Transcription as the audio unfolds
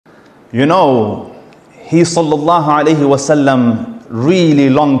You know, he sallallahu alayhi wasallam really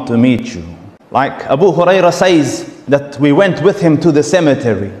longed to meet you. Like Abu Hurairah says that we went with him to the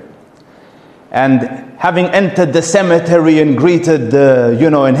cemetery, and having entered the cemetery and greeted the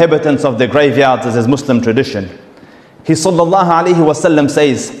inhabitants of the graveyards, as is Muslim tradition, he sallallahu alayhi wasallam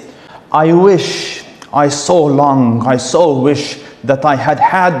says, I so wish that I had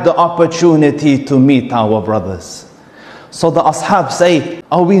had the opportunity to meet our brothers. So the ashab say,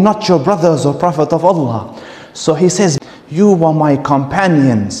 are we not your brothers, O Prophet of Allah? So he says, you were my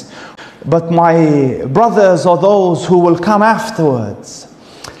companions, but my brothers are those who will come afterwards.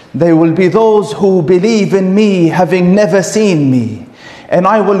 They will be those who believe in me having never seen me. And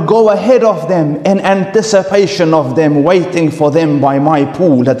I will go ahead of them in anticipation of them, waiting for them by my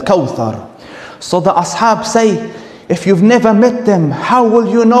pool at Kawthar. So the ashab say, if you've never met them, how will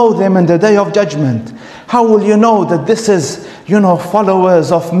you know them in the day of judgment? How will you know that this is,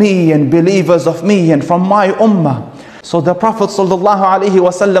 followers of me and believers of me and from my ummah? So the Prophet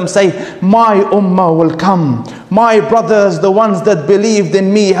ﷺ say, my ummah will come. My brothers, the ones that believed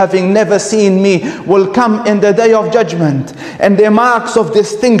in me, having never seen me, will come in the day of judgment. And their marks of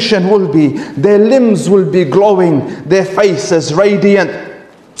distinction will be, their limbs will be glowing, their faces radiant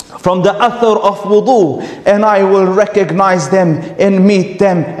from the athar of wudu, and I will recognize them and meet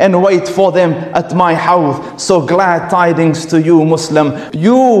them and wait for them at my hawd. So glad tidings to you, Muslim,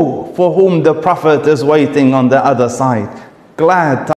 you for whom the Prophet is waiting on the other side. Glad